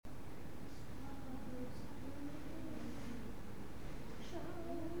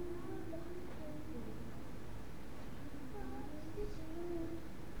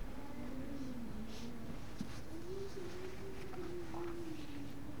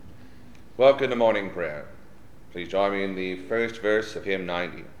Welcome to morning prayer. Please join me in the first verse of hymn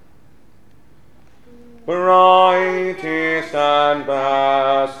 90. Brightest and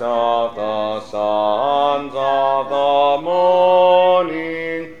best of the sons of the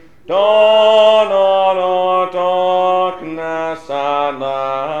morning, dawn on our darkness and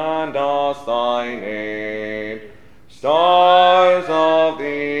land us thy name. Stars of the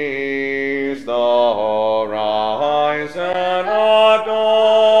east, the horizon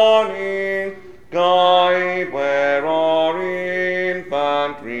adorning, guide where our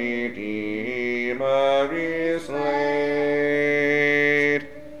infant Redeemer is laid.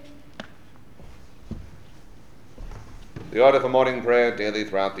 The order for morning prayer daily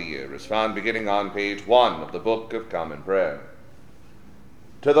throughout the year is found beginning on page 1 of the Book of Common Prayer.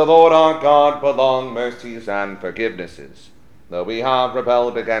 To the Lord our God belong mercies and forgivenesses, though we have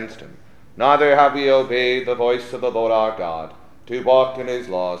rebelled against him. Neither have we obeyed the voice of the Lord our God, to walk in his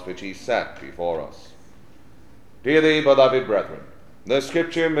laws which he set before us. Dearly beloved brethren, the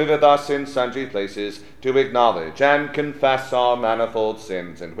Scripture moveth us in sundry places to acknowledge and confess our manifold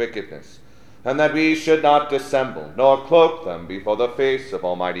sins and wickedness, and that we should not dissemble nor cloak them before the face of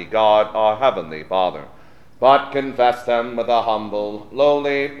Almighty God our heavenly Father, but confess them with a humble,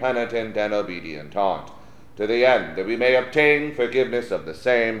 lowly, penitent, and obedient heart, to the end that we may obtain forgiveness of the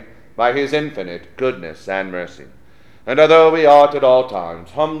same by his infinite goodness and mercy. And although we ought at all times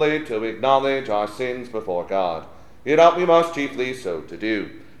humbly to acknowledge our sins before God, yet ought we most chiefly so to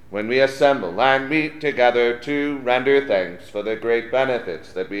do, when we assemble and meet together to render thanks for the great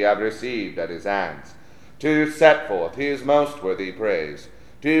benefits that we have received at his hands, to set forth his most worthy praise,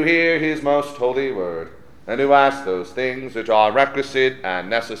 to hear his most holy word, and to ask those things which are requisite and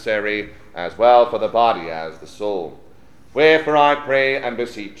necessary, as well for the body as the soul. Wherefore I pray and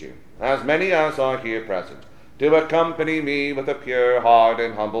beseech you, as many as are here present, to accompany me with a pure heart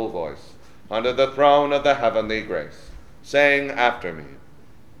and humble voice, under the throne of the heavenly grace, saying after me,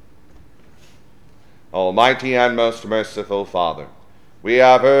 Almighty and most merciful Father, we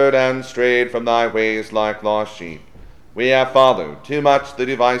have erred and strayed from thy ways like lost sheep. We have followed too much the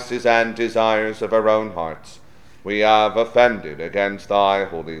devices and desires of our own hearts. We have offended against thy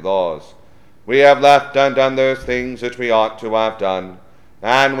holy laws. We have left undone those things which we ought to have done,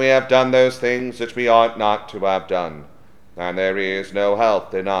 and we have done those things which we ought not to have done, and there is no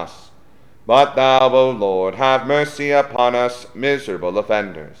health in us. But thou, O Lord, have mercy upon us miserable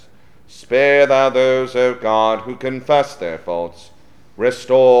offenders. Spare thou those, O God, who confess their faults.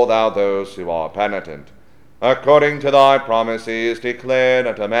 Restore thou those who are penitent, according to thy promises declared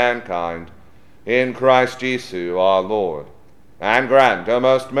unto mankind, in Christ Jesus our Lord. And grant, O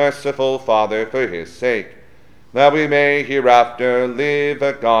most merciful Father, for his sake, that we may hereafter live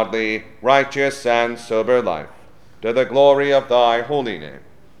a godly, righteous, and sober life, to the glory of thy holy name.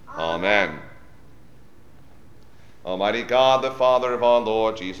 Amen. Almighty God, the Father of our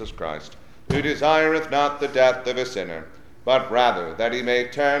Lord Jesus Christ, who desireth not the death of a sinner, but rather that he may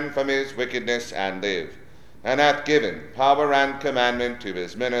turn from his wickedness and live, and hath given power and commandment to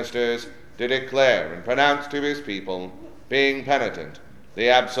his ministers to declare and pronounce to his people, being penitent, the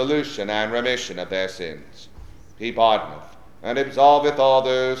absolution and remission of their sins. He pardoneth and absolveth all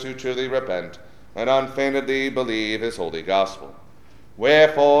those who truly repent and unfeignedly believe his holy gospel.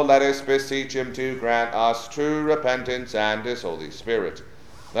 Wherefore let us beseech him to grant us true repentance and his Holy Spirit,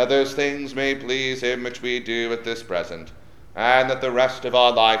 that those things may please him which we do at this present, and that the rest of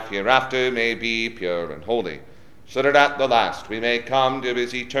our life hereafter may be pure and holy, so that at the last we may come to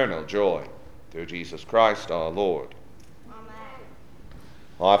his eternal joy, through Jesus Christ our Lord. Amen.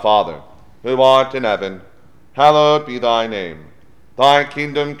 Our Father, who art in heaven, hallowed be thy name. Thy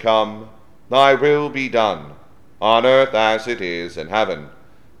kingdom come, thy will be done, on earth as it is in heaven.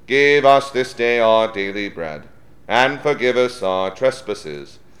 Give us this day our daily bread, and forgive us our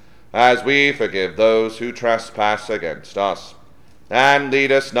trespasses, as we forgive those who trespass against us. And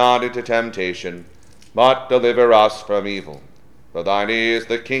lead us not into temptation, but deliver us from evil. For thine is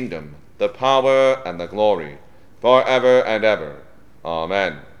the kingdom, the power, and the glory, forever and ever.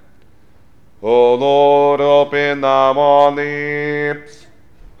 Amen. O Lord, open thou our lips,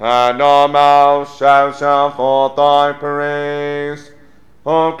 and our mouths shall shout forth thy praise.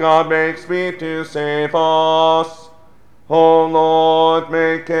 O God, make speed to save us. O Lord,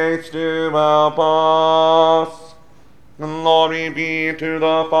 make haste to help us. Glory be to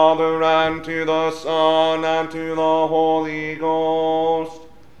the Father, and to the Son, and to the Holy Ghost,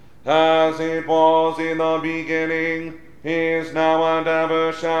 as it was in the beginning, is now, and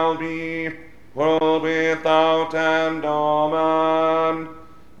ever shall be, world without end. Amen.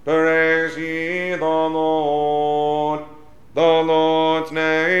 Praise ye the Lord. The Lord's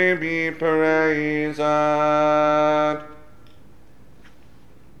name be praised. The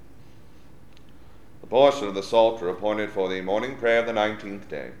portion of the Psalter appointed for the morning prayer of the 19th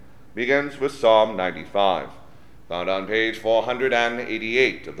day begins with Psalm 95, found on page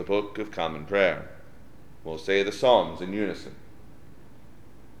 488 of the Book of Common Prayer. We'll say the Psalms in unison.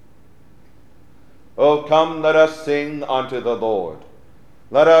 O come, let us sing unto the Lord.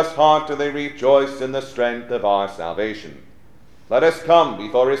 Let us heartily rejoice in the strength of our salvation. Let us come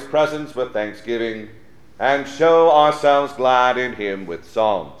before his presence with thanksgiving, and show ourselves glad in him with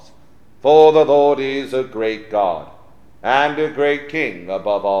psalms. For the Lord is a great God, and a great King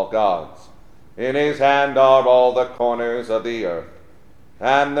above all gods. In his hand are all the corners of the earth,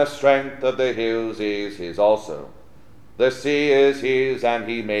 and the strength of the hills is his also. The sea is his, and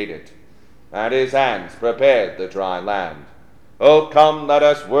he made it, and his hands prepared the dry land. O come, let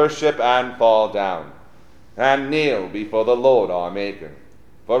us worship and fall down, and kneel before the Lord our Maker.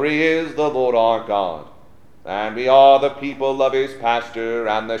 For he is the Lord our God, and we are the people of his pasture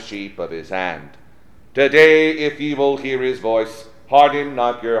and the sheep of his hand. Today, if ye will hear his voice, harden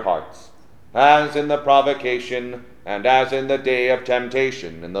not your hearts, as in the provocation and as in the day of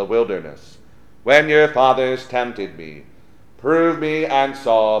temptation in the wilderness, when your fathers tempted me, proved me, and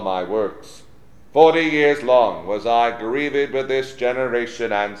saw my works. 40 years long was I grieved with this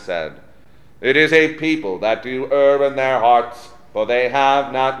generation, and said, It is a people that do err in their hearts, for they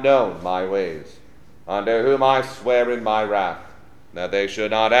have not known my ways, unto whom I swear in my wrath, that they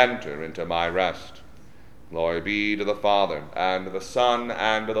should not enter into my rest. Glory be to the Father, and to the Son,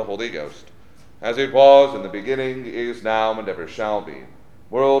 and to the Holy Ghost, as it was in the beginning, is now, and ever shall be,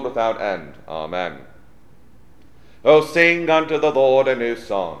 world without end. Amen. O sing unto the Lord a new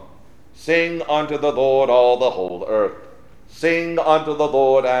song. Sing unto the Lord all the whole earth. Sing unto the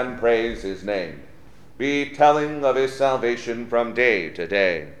Lord, and praise his name. Be telling of his salvation from day to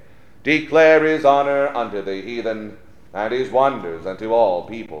day. Declare his honor unto the heathen, and his wonders unto all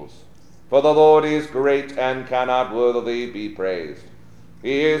peoples. For the Lord is great, and cannot worthily be praised.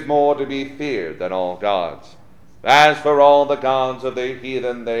 He is more to be feared than all gods. As for all the gods of the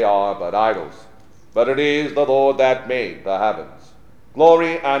heathen, they are but idols. But it is the Lord that made the heavens.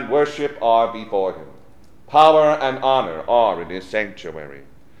 Glory and worship are before him. Power and honor are in his sanctuary.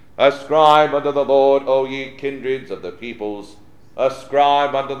 Ascribe unto the Lord, O ye kindreds of the peoples.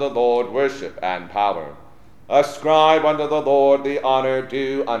 Ascribe unto the Lord worship and power. Ascribe unto the Lord the honor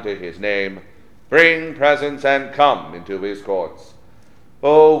due unto his name. Bring presents and come into his courts.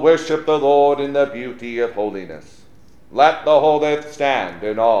 O worship the Lord in the beauty of holiness. Let the whole earth stand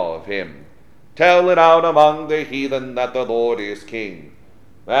in awe of him. Tell it out among the heathen that the Lord is king,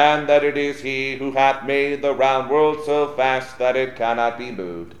 and that it is he who hath made the round world so fast that it cannot be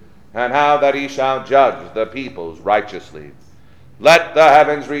moved, and how that he shall judge the peoples righteously. Let the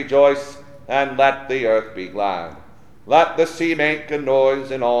heavens rejoice, and let the earth be glad. Let the sea make a noise,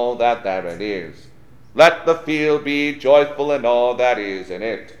 and all that therein is. Let the field be joyful, and all that is in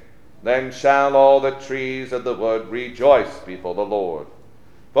it. Then shall all the trees of the wood rejoice before the Lord.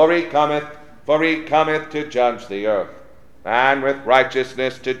 For he cometh to judge the earth, and with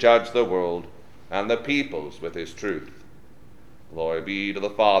righteousness to judge the world, and the peoples with his truth. Glory be to the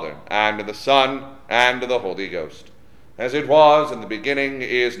Father, and to the Son, and to the Holy Ghost, as it was in the beginning,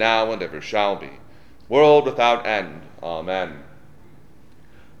 is now, and ever shall be, world without end. Amen.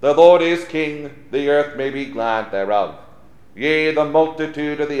 The Lord is king, the earth may be glad thereof. Yea, the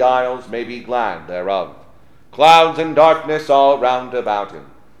multitude of the isles may be glad thereof. Clouds and darkness all round about him.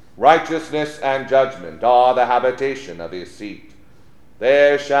 Righteousness and judgment are the habitation of his seat.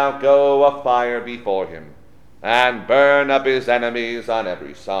 There shall go a fire before him, and burn up his enemies on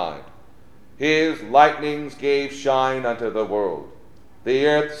every side. His lightnings gave shine unto the world. The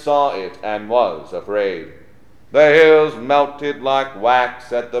earth saw it, and was afraid. The hills melted like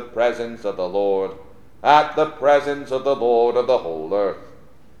wax at the presence of the Lord, at the presence of the Lord of the whole earth.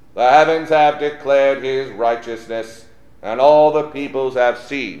 The heavens have declared his righteousness, and all the peoples have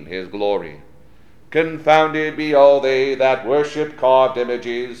seen his glory. Confounded be all they that worship carved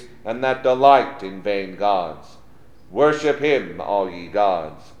images, and that delight in vain gods. Worship him, all ye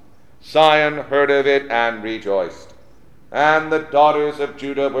gods. Sion heard of it and rejoiced, and the daughters of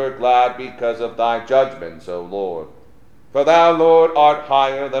Judah were glad because of thy judgments, O Lord. For thou, Lord, art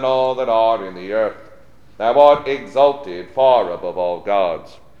higher than all that are in the earth. Thou art exalted far above all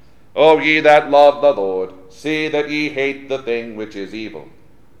gods. O ye that love the Lord, see that ye hate the thing which is evil.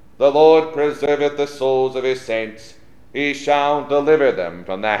 The Lord preserveth the souls of his saints. He shall deliver them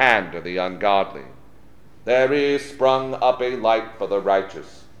from the hand of the ungodly. There is sprung up a light for the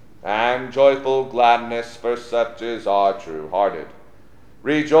righteous. and joyful gladness for such as are true-hearted.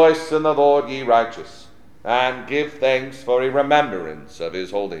 Rejoice in the Lord, ye righteous, and give thanks for a remembrance of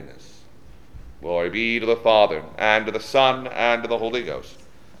his holiness. Glory be to the Father, and to the Son, and to the Holy Ghost,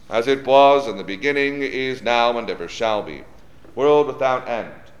 as it was in the beginning, is now, and ever shall be, world without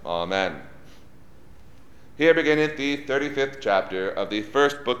end. Amen. Here beginneth the 35th chapter of the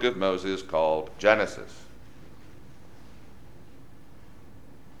first book of Moses, called Genesis.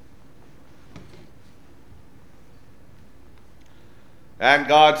 And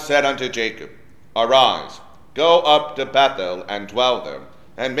God said unto Jacob, Arise, go up to Bethel, and dwell there,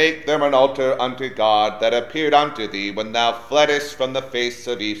 and make there an altar unto God that appeared unto thee when thou fleddest from the face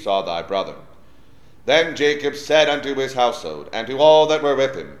of Esau thy brother. Then Jacob said unto his household, and to all that were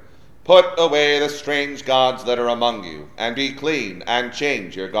with him, Put away the strange gods that are among you, and be clean, and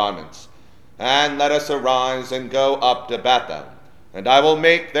change your garments. And let us arise and go up to Bethel, and I will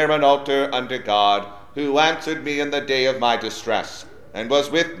make there an altar unto God, who answered me in the day of my distress, and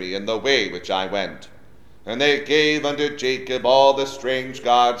was with me in the way which I went. And they gave unto Jacob all the strange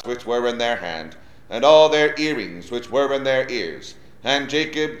gods which were in their hand, and all their earrings which were in their ears. And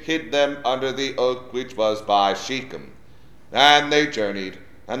Jacob hid them under the oak which was by Shechem. And they journeyed,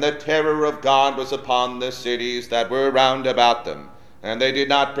 and the terror of God was upon the cities that were round about them, and they did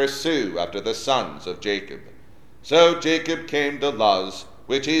not pursue after the sons of Jacob. So Jacob came to Luz,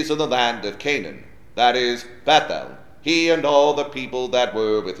 which is in the land of Canaan, that is, Bethel, he and all the people that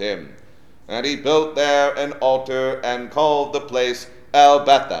were with him. And he built there an altar, and called the place El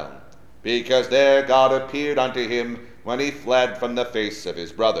Bethel, because there God appeared unto him when he fled from the face of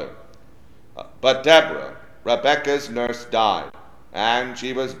his brother. But Deborah, Rebekah's nurse, died, and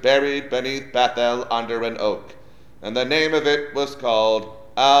she was buried beneath Bethel under an oak, and the name of it was called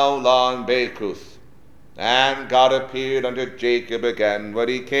Allon-Bachuth. And God appeared unto Jacob again when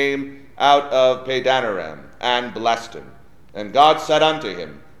he came out of Padanaram, and blessed him. And God said unto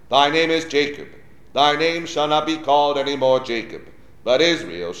him, Thy name is Jacob. Thy name shall not be called any more Jacob, but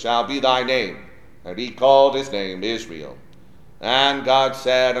Israel shall be thy name. And he called his name Israel. And God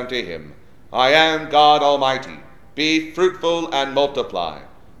said unto him, I am God Almighty. Be fruitful and multiply.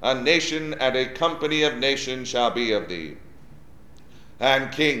 A nation and a company of nations shall be of thee,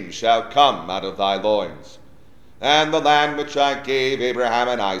 and kings shall come out of thy loins. And the land which I gave Abraham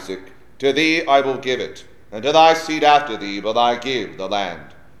and Isaac, to thee I will give it, and to thy seed after thee will I give the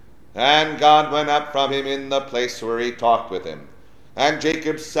land. And God went up from him in the place where he talked with him. And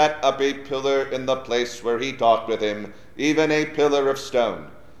Jacob set up a pillar in the place where he talked with him, even a pillar of stone.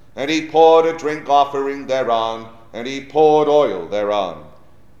 And he poured a drink offering thereon, and he poured oil thereon.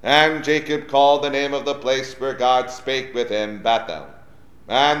 And Jacob called the name of the place where God spake with him Bethel.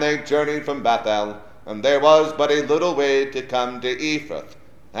 And they journeyed from Bethel, and there was but a little way to come to Ephrath.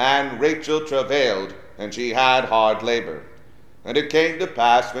 And Rachel travailed, and she had hard labor. And it came to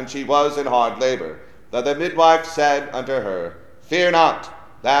pass, when she was in hard labor, that the midwife said unto her, Fear not,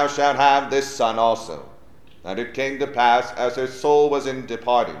 thou shalt have this son also. And it came to pass, as her soul was in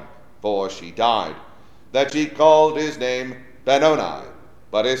departing, for she died, that she called his name Benoni,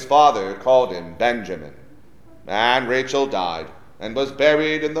 but his father called him Benjamin. And Rachel died, and was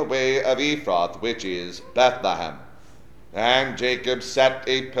buried in the way of Ephrath, which is Bethlehem. And Jacob set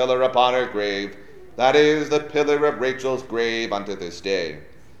a pillar upon her grave, that is, the pillar of Rachel's grave unto this day.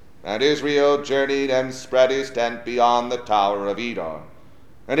 And Israel journeyed and spread his tent beyond the tower of Edom.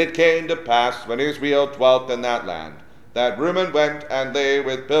 And it came to pass, when Israel dwelt in that land, that Reuben went and lay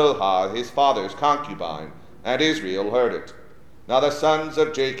with Bilhah his father's concubine, and Israel heard it. Now the sons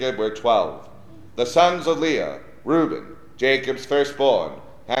of Jacob were 12. The sons of Leah, Reuben, Jacob's firstborn,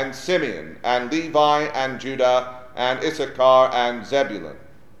 and Simeon, and Levi, and Judah, and Issachar, and Zebulun.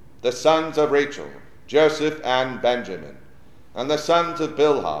 The sons of Rachel, Joseph, and Benjamin. And the sons of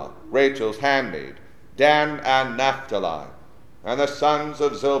Bilhah, Rachel's handmaid, Dan and Naphtali. And the sons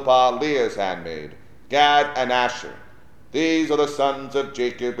of Zilpah, Leah's handmaid, Gad and Asher. These are the sons of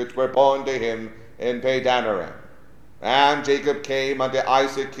Jacob which were born to him in Padanaram. And Jacob came unto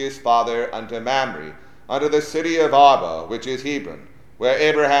Isaac his father unto Mamre, unto the city of Arba, which is Hebron, where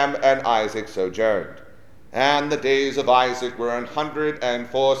Abraham and Isaac sojourned. And the days of Isaac were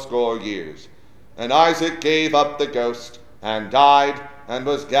 180 years. And Isaac gave up the ghost, and died, and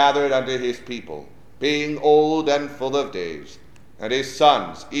was gathered unto his people, being old and full of days. And his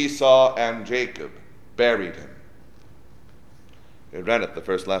sons Esau and Jacob buried him. We read it the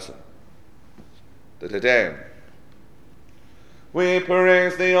first lesson. The Te Deum. We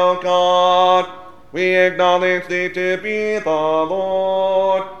praise thee, O God. We acknowledge thee to be the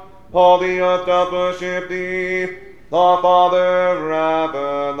Lord. All the earth doth worship thee. the Father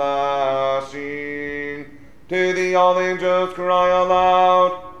everlasting. To the all angels cry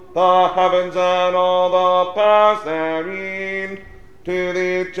aloud, the heavens and all the powers therein. To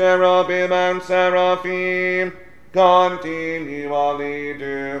the cherubim and seraphim, continually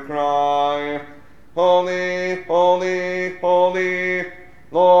do cry, Holy, holy, holy,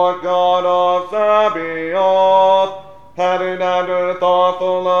 Lord God of Sabaoth. Heaven and earth are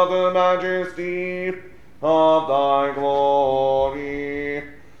full of the majesty of thy glory.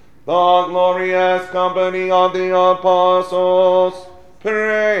 The glorious company of the apostles,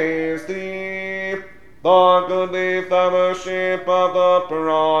 praise thee. The goodly fellowship of the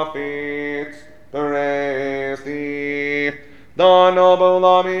prophets, praise thee. The noble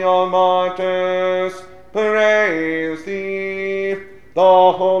army of martyrs, praise thee.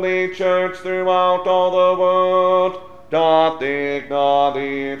 The holy church throughout all the world doth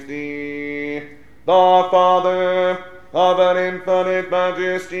acknowledge thee. The Father of an infinite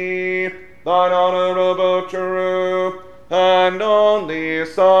majesty, thine honorable true and only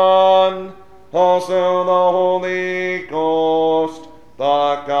Son, also the Holy Ghost,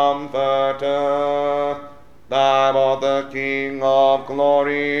 the Comforter, thou art the King of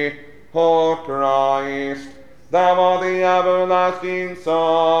glory, O Christ, thou art the everlasting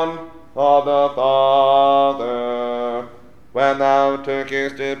Son of the Father. When thou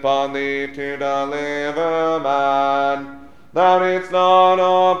tookest upon thee to deliver man, thou didst not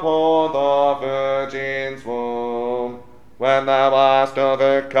uphold the Virgin's womb. When thou hast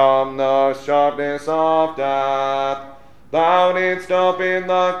overcome the sharpness of death, thou didst open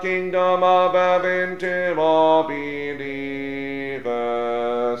the kingdom of heaven to all believers.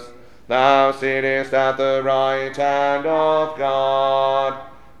 Thou sittest at the right hand of God,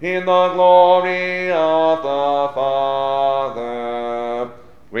 in the glory of the Father.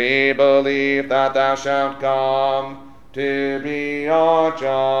 We believe that thou shalt come to be our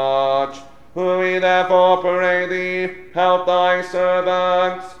judge. We therefore pray thee, help thy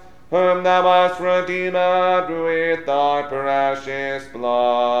servants, whom thou hast redeemed with thy precious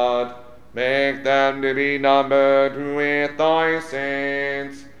blood. Make them to be numbered with thy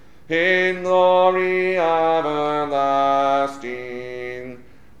saints, in glory everlasting.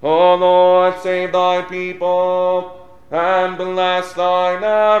 O Lord, save thy people, and bless thine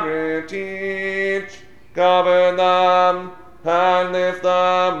heritage. Cover them, and lift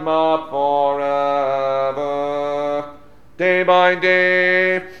them up forever. Day by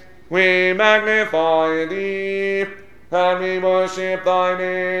day we magnify thee, and we worship thy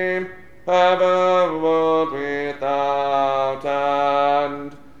name, evermore without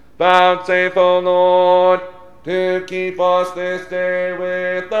end. Vouchsafe, O Lord, to keep us this day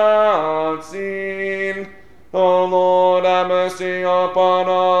without sin. O Lord, have mercy upon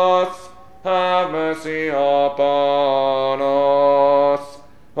us, have mercy upon us.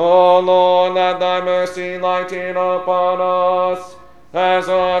 O Lord, let thy mercy lighten upon us, as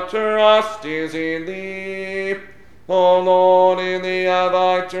our trust is in thee. O Lord, in thee have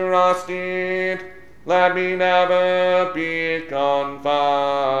I trusted, let me never be confounded.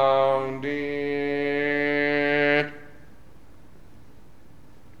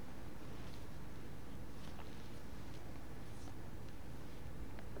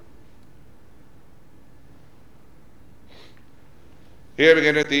 Here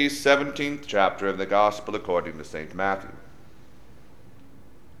beginneth the 17th chapter of the Gospel according to St. Matthew.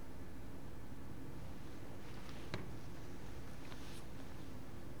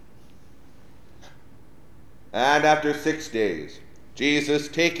 And after 6 days, Jesus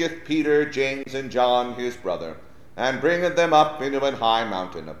taketh Peter, James, and John his brother, and bringeth them up into an high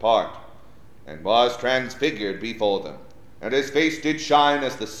mountain apart, and was transfigured before them. And his face did shine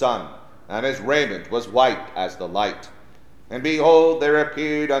as the sun, and his raiment was white as the light. And behold, there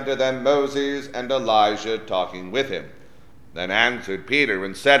appeared unto them Moses and Elijah talking with him. Then answered Peter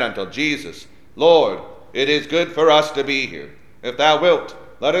and said unto Jesus, Lord, it is good for us to be here. If thou wilt,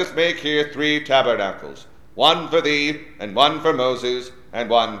 let us make here 3 tabernacles, one for thee, and one for Moses, and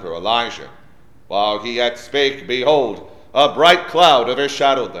one for Elijah. While he yet spake, behold, a bright cloud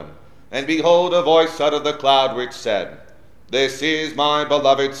overshadowed them. And behold, a voice out of the cloud which said, This is my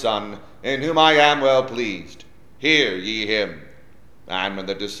beloved Son, in whom I am well pleased. Hear ye him. And when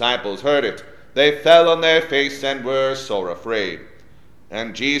the disciples heard it, they fell on their face and were sore afraid.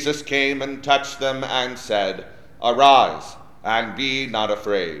 And Jesus came and touched them and said, Arise, and be not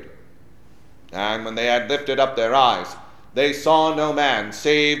afraid. And when they had lifted up their eyes, they saw no man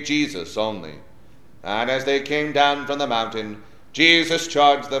save Jesus only. And as they came down from the mountain, Jesus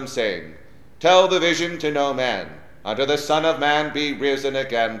charged them, saying, Tell the vision to no man, until the Son of Man be risen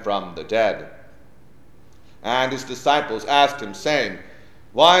again from the dead. And his disciples asked him, saying,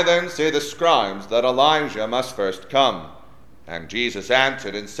 Why then say the scribes that Elijah must first come? And Jesus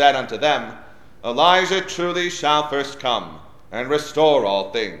answered and said unto them, Elijah truly shall first come, and restore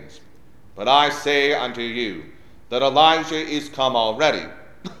all things. But I say unto you, that Elijah is come already,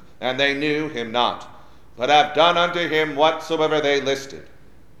 and they knew him not, but have done unto him whatsoever they listed.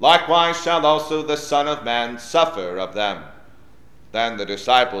 Likewise shall also the Son of Man suffer of them. Then the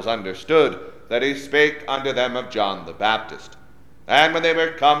disciples understood that he spake unto them of John the Baptist. And when they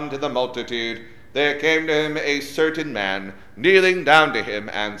were come to the multitude, there came to him a certain man, kneeling down to him,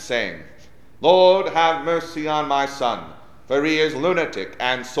 and saying, Lord, have mercy on my son, for he is lunatic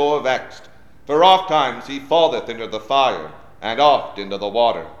and sore vexed. For oft times he falleth into the fire, and oft into the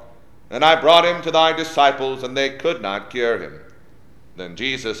water. And I brought him to thy disciples, and they could not cure him. Then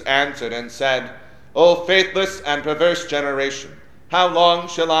Jesus answered and said, O faithless and perverse generation, how long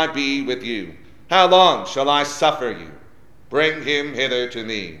shall I be with you? How long shall I suffer you? Bring him hither to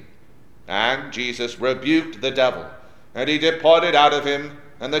me. And Jesus rebuked the devil, and he departed out of him,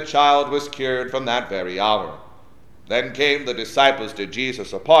 and the child was cured from that very hour. Then came the disciples to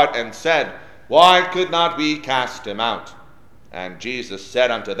Jesus apart, and said, Why could not we cast him out? And Jesus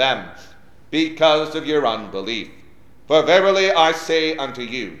said unto them, Because of your unbelief. For verily I say unto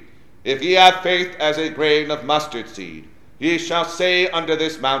you, if ye have faith as a grain of mustard seed, ye shall say unto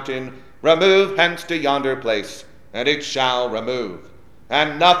this mountain, Remove hence to yonder place, and it shall remove,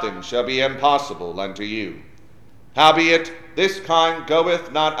 and nothing shall be impossible unto you. Howbeit, this kind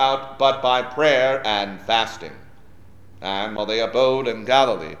goeth not out but by prayer and fasting. And while they abode in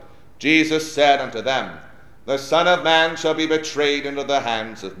Galilee, Jesus said unto them, The Son of Man shall be betrayed into the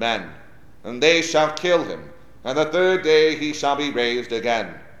hands of men, and they shall kill him, and the third day he shall be raised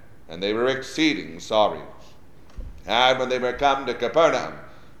again. And they were exceeding sorry. And when they were come to Capernaum,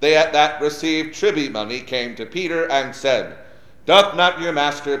 they that received tribute money came to Peter and said, Doth not your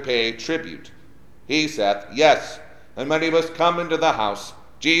master pay tribute? He saith, Yes. And when he was come into the house,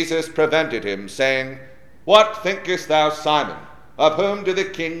 Jesus prevented him, saying, What thinkest thou, Simon? Of whom do the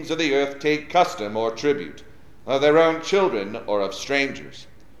kings of the earth take custom or tribute? Of their own children, or of strangers?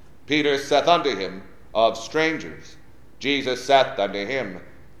 Peter saith unto him, Of strangers. Jesus saith unto him,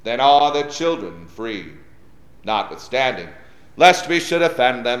 Then are the children free. Notwithstanding, lest we should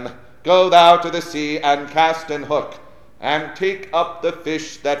offend them, go thou to the sea, and cast an hook, and take up the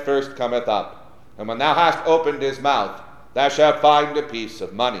fish that first cometh up. And when thou hast opened his mouth, thou shalt find a piece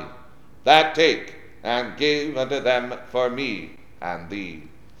of money. That take, and give unto them for me and thee.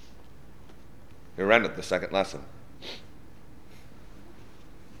 Here endeth the second lesson.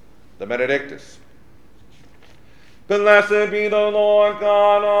 The Benedictus. Blessed be the Lord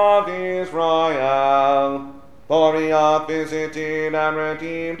God of Israel, for he hath visited and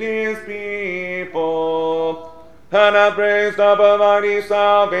redeemed his people, and hath raised up a mighty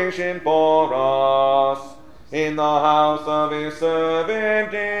salvation for us in the house of his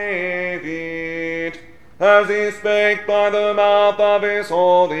servant David, as he spake by the mouth of his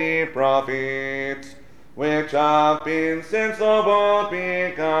holy prophets, which have been since the world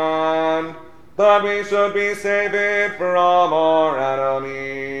began, that we should be saved from our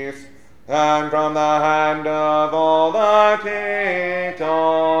enemies, and from the hand of all that hate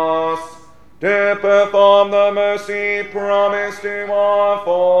us, to perform the mercy promised to our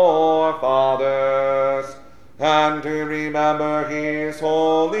forefathers, and to remember his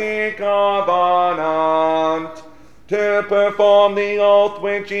holy covenant, to perform the oath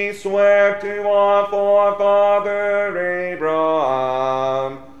which he sware to our forefather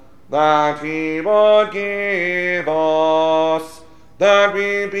Abraham, that he would give us, that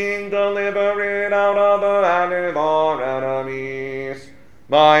we, being delivered out of the hand of our enemies,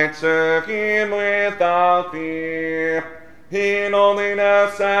 might serve him without fear, in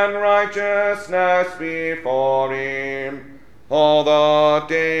holiness and righteousness before him, all the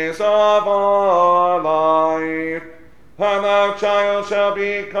days of our life. And thou, child, shalt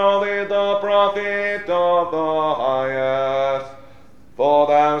be called the prophet of the highest, for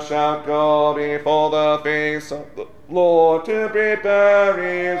thou shalt go before the face of the Lord to prepare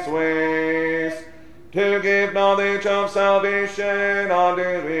his ways, to give knowledge of salvation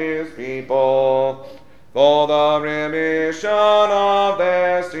unto his people, for the remission of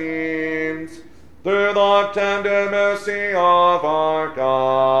their sins, through the tender mercy of our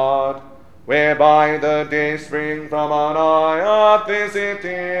God, whereby the day spring from on high hath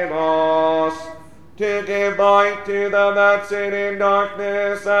visited us, to give light to them that sit in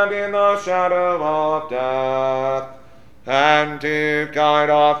darkness and in the shadow of death, and to guide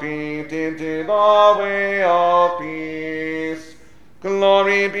our feet into the way of peace.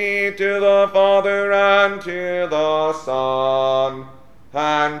 Glory be to the Father, and to the Son,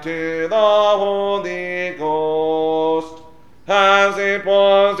 and to the Holy Ghost, as it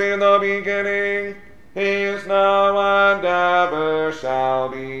was in the beginning, is now, and ever shall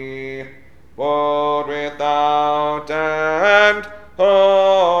be, world without end.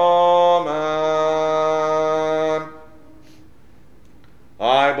 Amen.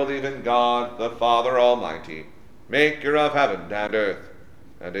 I believe in God, the Father Almighty, maker of heaven and earth,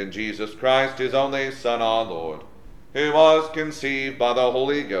 and in Jesus Christ, his only Son, our Lord, who was conceived by the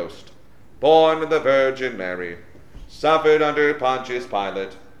Holy Ghost, born of the Virgin Mary, suffered under Pontius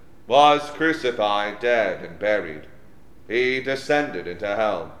Pilate, was crucified, dead, and buried. He descended into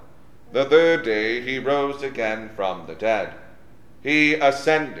hell. The third day he rose again from the dead. He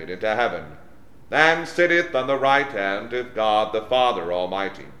ascended into heaven, and sitteth on the right hand of God the Father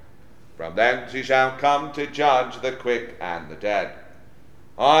Almighty. From thence he shall come to judge the quick and the dead.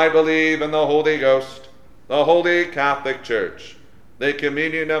 I believe in the Holy Ghost, the Holy Catholic Church, the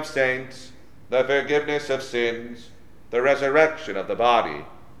communion of saints, the forgiveness of sins, the resurrection of the body,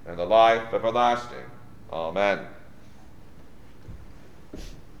 and the life everlasting. Amen.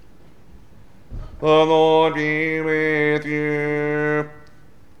 The Lord be with you,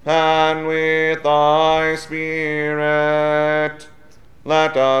 and with thy spirit.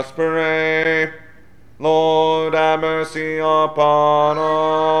 Let us pray. Lord, have mercy upon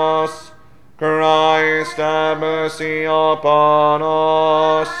us. Christ, have mercy upon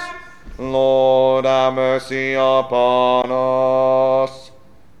us. Lord, have mercy upon us.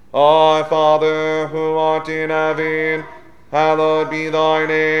 Our Father, who art in heaven, hallowed be thy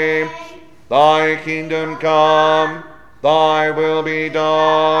name. Thy kingdom come, thy will be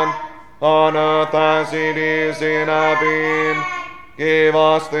done, on earth as it is in heaven. Give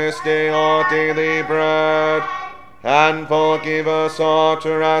us this day our daily bread, and forgive us our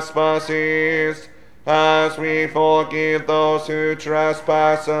trespasses, as we forgive those who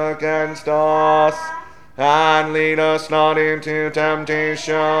trespass against us. And lead us not into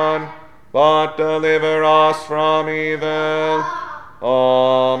temptation, but deliver us from evil.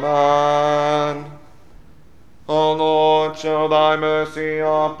 Amen. O Lord, show thy mercy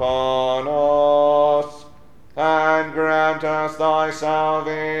upon us, and grant us thy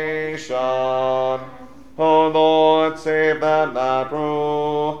salvation. O Lord, save them that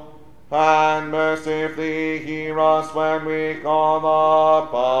rule, and mercifully hear us when we call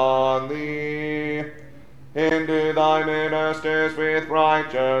upon thee. Endue thy ministers with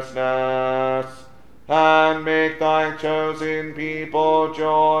righteousness, and make thy chosen people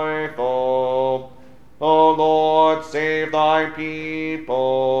joyful. O Lord, save thy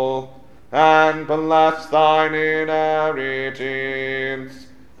people, and bless thine inheritance.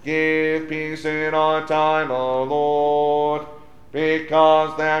 Give peace in our time, O Lord,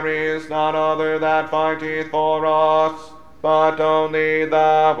 because there is none other that fighteth for us, but only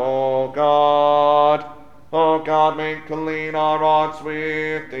thou, O God. O God, make clean our hearts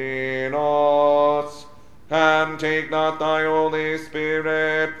within us, and take not thy Holy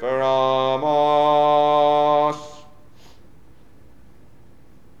Spirit from us.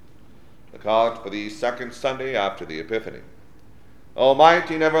 The card for the second Sunday after the Epiphany.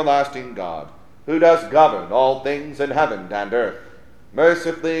 Almighty and everlasting God, who dost govern all things in heaven and earth,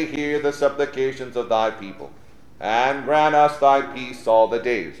 mercifully hear the supplications of thy people, and grant us thy peace all the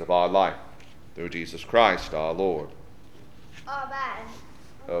days of our life. Through Jesus Christ our Lord. Amen.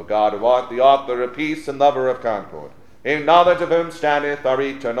 O God, who art the author of peace and lover of concord, in knowledge of whom standeth our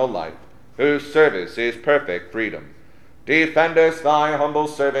eternal life, whose service is perfect freedom, defend us, thy humble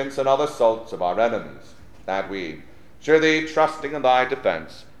servants, in all assaults of our enemies, that we, surely trusting in thy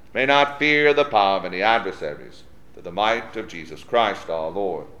defense, may not fear the power of any adversaries, through the might of Jesus Christ our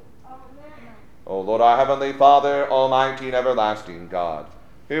Lord. Amen. O Lord, our heavenly Father, almighty and everlasting God,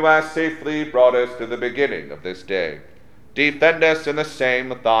 who hast safely brought us to the beginning of this day, defend us in the same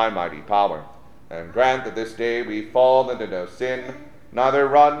with thy mighty power, and grant that this day we fall into no sin, neither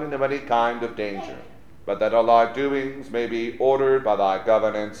run into any kind of danger, but that all our doings may be ordered by thy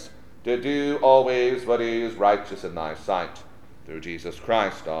governance, to do always what is righteous in thy sight, through Jesus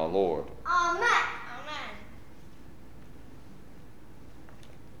Christ our Lord. Amen. Amen.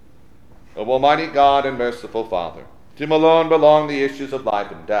 O Almighty God and merciful Father, to whom alone belong the issues of life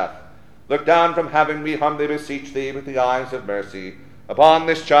and death, look down from heaven, we humbly beseech thee, with the eyes of mercy, upon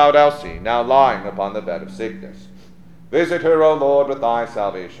this child Elsie, now lying upon the bed of sickness. Visit her, O Lord, with thy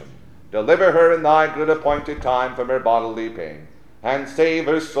salvation. Deliver her in thy good appointed time from her bodily pain, and save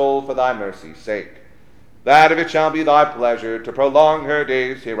her soul for thy mercy's sake, that if it shall be thy pleasure to prolong her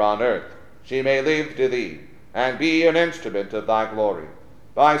days here on earth, she may live to thee, and be an instrument of thy glory,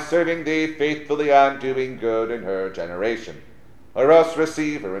 by serving thee faithfully and doing good in her generation. Or else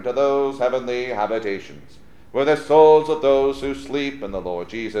receive her into those heavenly habitations, where the souls of those who sleep in the Lord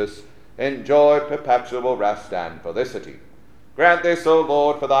Jesus enjoy perpetual rest and felicity. Grant this, O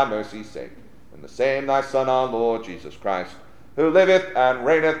Lord, for thy mercy's sake, and the same thy Son, our Lord Jesus Christ, who liveth and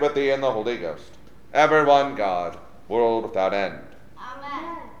reigneth with thee in the Holy Ghost, ever one God, world without end.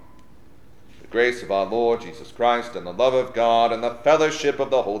 Amen. The grace of our Lord Jesus Christ, and the love of God, and the fellowship of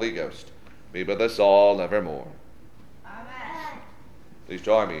the Holy Ghost be with us all evermore. Amen. Please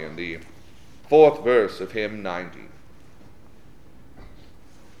join me in the fourth verse of hymn 90.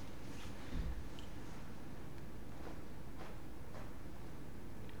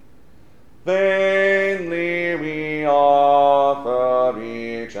 Vainly we offer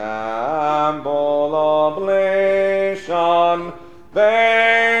each ample oblation,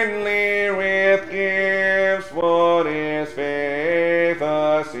 vainly with gifts would his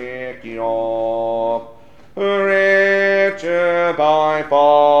favor secure. Richer by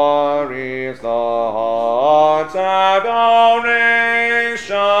far is the heart's adoration,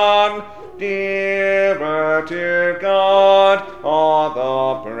 dearer to God are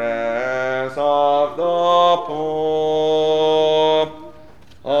the prayers of the poor.